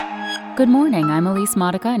Good morning, I'm Elise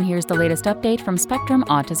Modica, and here's the latest update from Spectrum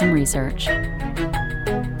Autism Research.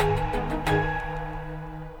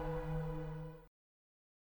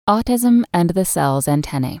 Autism and the Cell's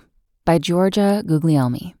Antennae by Giorgia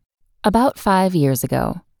Guglielmi. About 5 years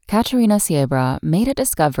ago, Katerina Siebra made a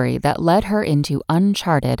discovery that led her into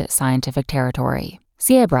uncharted scientific territory.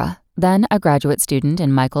 Siebra, then a graduate student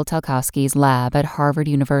in Michael Telkowski's lab at Harvard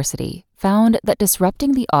University, found that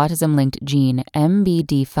disrupting the autism-linked gene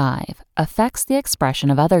MBD5 affects the expression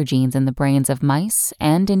of other genes in the brains of mice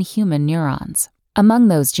and in human neurons. Among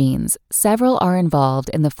those genes, several are involved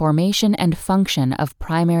in the formation and function of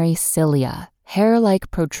primary cilia,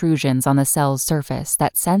 hair-like protrusions on the cell's surface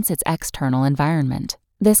that sense its external environment.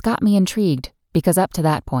 This got me intrigued, because up to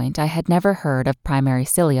that point I had never heard of primary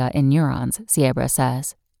cilia in neurons, Siebra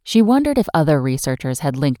says. She wondered if other researchers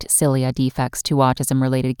had linked cilia defects to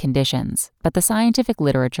autism-related conditions, but the scientific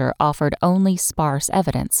literature offered only sparse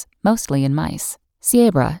evidence, mostly in mice.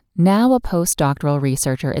 Siebra, now a postdoctoral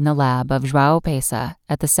researcher in the lab of João Pesa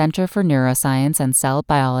at the Center for Neuroscience and Cell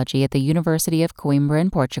Biology at the University of Coimbra in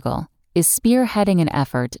Portugal, is spearheading an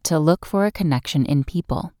effort to look for a connection in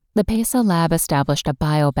people. The Pesa lab established a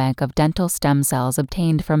biobank of dental stem cells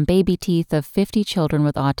obtained from baby teeth of 50 children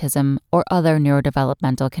with autism or other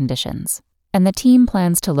neurodevelopmental conditions. And the team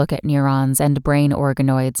plans to look at neurons and brain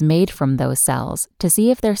organoids made from those cells to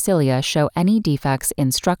see if their cilia show any defects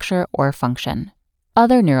in structure or function.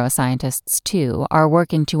 Other neuroscientists, too, are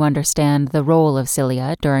working to understand the role of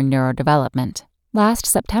cilia during neurodevelopment. Last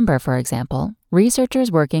September, for example,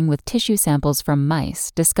 researchers working with tissue samples from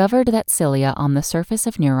mice discovered that cilia on the surface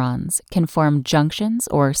of neurons can form junctions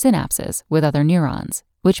or synapses with other neurons,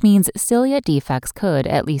 which means cilia defects could,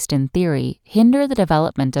 at least in theory, hinder the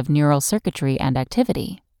development of neural circuitry and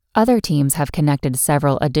activity. Other teams have connected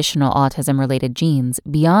several additional autism-related genes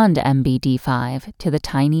beyond MBD5 to the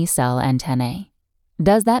tiny cell antennae.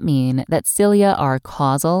 Does that mean that cilia are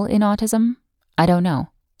causal in autism? I don't know,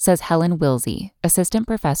 says Helen Wilsey, assistant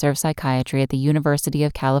professor of psychiatry at the University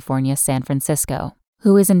of California, San Francisco,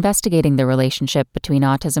 who is investigating the relationship between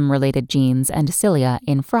autism-related genes and cilia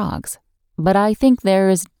in frogs. But I think there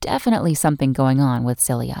is definitely something going on with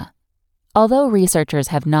cilia. Although researchers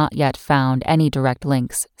have not yet found any direct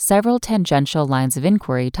links, several tangential lines of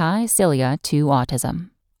inquiry tie cilia to autism.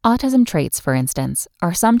 Autism traits, for instance,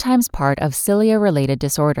 are sometimes part of cilia-related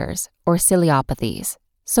disorders, or ciliopathies.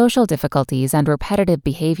 Social difficulties and repetitive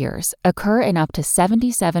behaviors occur in up to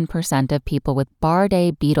 77% of people with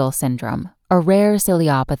Bardet-Biedl syndrome, a rare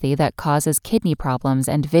ciliopathy that causes kidney problems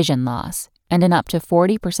and vision loss, and in up to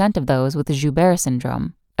 40% of those with Joubert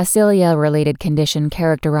syndrome, a cilia-related condition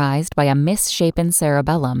characterized by a misshapen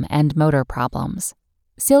cerebellum and motor problems.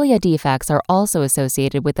 Cilia defects are also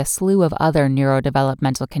associated with a slew of other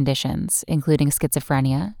neurodevelopmental conditions, including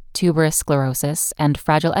schizophrenia, tuberous sclerosis, and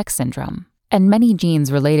Fragile X syndrome. And many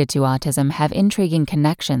genes related to autism have intriguing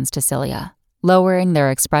connections to cilia. Lowering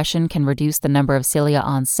their expression can reduce the number of cilia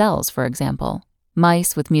on cells, for example.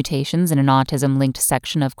 Mice with mutations in an autism-linked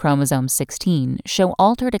section of chromosome 16 show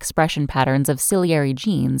altered expression patterns of ciliary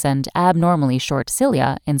genes and abnormally short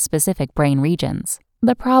cilia in specific brain regions.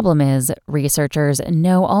 The problem is, researchers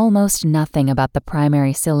know almost nothing about the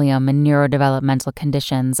primary cilium in neurodevelopmental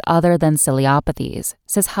conditions other than ciliopathies,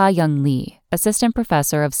 says Ha-Young Lee, assistant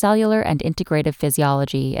professor of cellular and integrative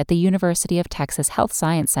physiology at the University of Texas Health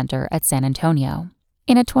Science Center at San Antonio.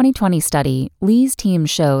 In a 2020 study, Lee's team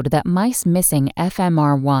showed that mice missing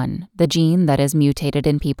FMR1, the gene that is mutated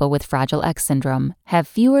in people with Fragile X syndrome, have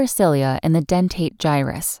fewer cilia in the dentate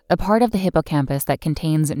gyrus, a part of the hippocampus that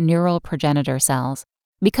contains neural progenitor cells.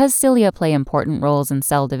 Because cilia play important roles in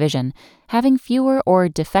cell division, having fewer or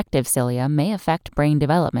defective cilia may affect brain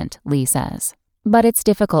development, Lee says. But it's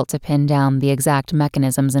difficult to pin down the exact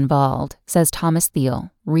mechanisms involved, says Thomas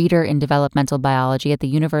Thiel, reader in developmental biology at the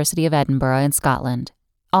University of Edinburgh in Scotland.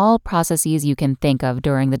 All processes you can think of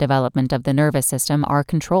during the development of the nervous system are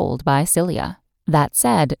controlled by cilia. That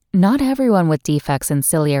said, not everyone with defects in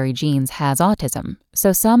ciliary genes has autism,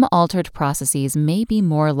 so some altered processes may be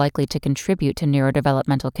more likely to contribute to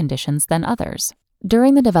neurodevelopmental conditions than others.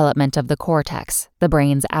 During the development of the cortex, the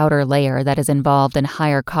brain's outer layer that is involved in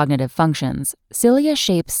higher cognitive functions, cilia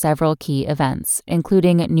shape several key events,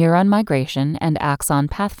 including neuron migration and axon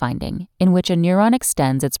pathfinding, in which a neuron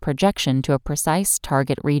extends its projection to a precise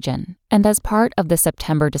target region. And as part of the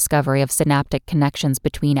September discovery of synaptic connections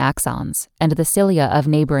between axons and the cilia of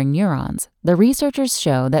neighboring neurons, the researchers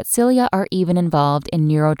show that cilia are even involved in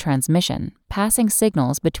neurotransmission, passing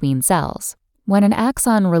signals between cells. When an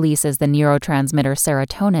axon releases the neurotransmitter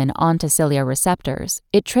serotonin onto cilia receptors,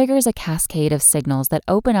 it triggers a cascade of signals that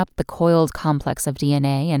open up the coiled complex of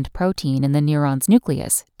DNA and protein in the neuron's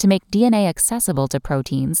nucleus to make DNA accessible to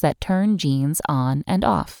proteins that turn genes on and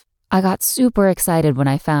off. I got super excited when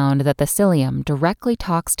I found that the cilium directly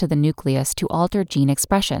talks to the nucleus to alter gene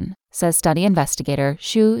expression, says study investigator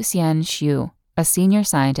Xu Xian, a senior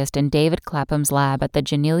scientist in David Clapham's lab at the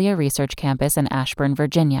Janelia Research Campus in Ashburn,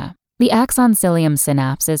 Virginia. The axon cilium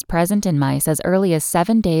synapse is present in mice as early as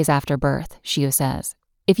 7 days after birth, Xu says.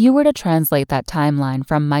 If you were to translate that timeline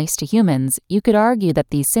from mice to humans, you could argue that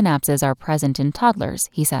these synapses are present in toddlers,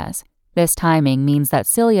 he says. This timing means that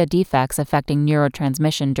cilia defects affecting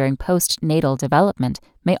neurotransmission during postnatal development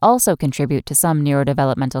may also contribute to some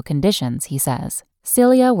neurodevelopmental conditions, he says.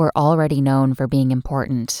 Cilia were already known for being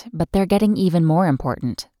important, but they're getting even more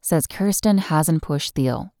important, says Kirsten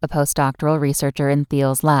Hasenpusch-Thiel, a postdoctoral researcher in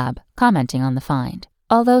Thiel's lab, commenting on the find.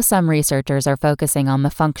 Although some researchers are focusing on the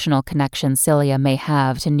functional connection cilia may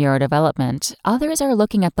have to neurodevelopment, others are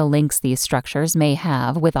looking at the links these structures may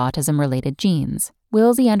have with autism-related genes.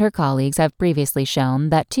 Wilsey and her colleagues have previously shown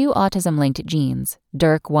that 2 autism-linked genes,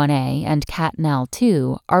 DIRK1A and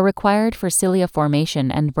CATNEL2, are required for cilia formation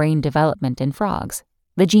and brain development in frogs.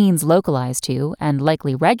 The genes localize to, and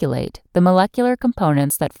likely regulate, the molecular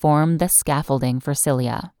components that form the scaffolding for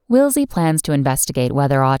cilia. Wilsey plans to investigate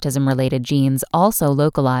whether autism-related genes also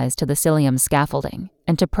localize to the cilium scaffolding,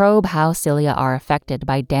 and to probe how cilia are affected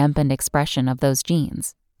by dampened expression of those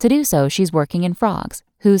genes. To do so, she's working in frogs,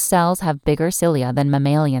 whose cells have bigger cilia than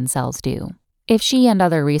mammalian cells do. If she and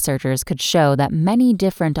other researchers could show that many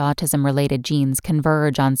different autism-related genes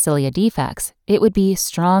converge on cilia defects, it would be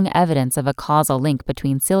strong evidence of a causal link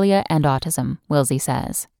between cilia and autism, Wilsey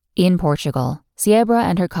says. In Portugal, Siebra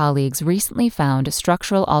and her colleagues recently found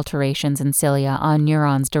structural alterations in cilia on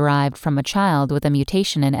neurons derived from a child with a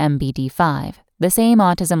mutation in MBD5, the same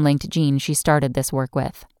autism-linked gene she started this work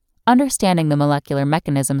with. Understanding the molecular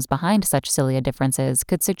mechanisms behind such cilia differences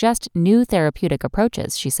could suggest new therapeutic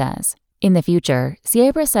approaches, she says. In the future,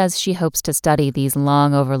 Siebra says she hopes to study these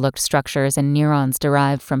long-overlooked structures in neurons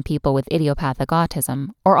derived from people with idiopathic autism,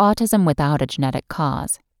 or autism without a genetic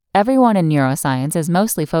cause. Everyone in neuroscience is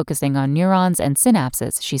mostly focusing on neurons and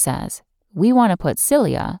synapses, she says. We want to put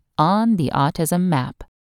cilia on the autism map.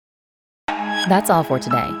 That's all for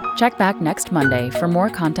today. Check back next Monday for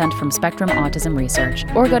more content from Spectrum Autism Research,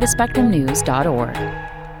 or go to spectrumnews.org.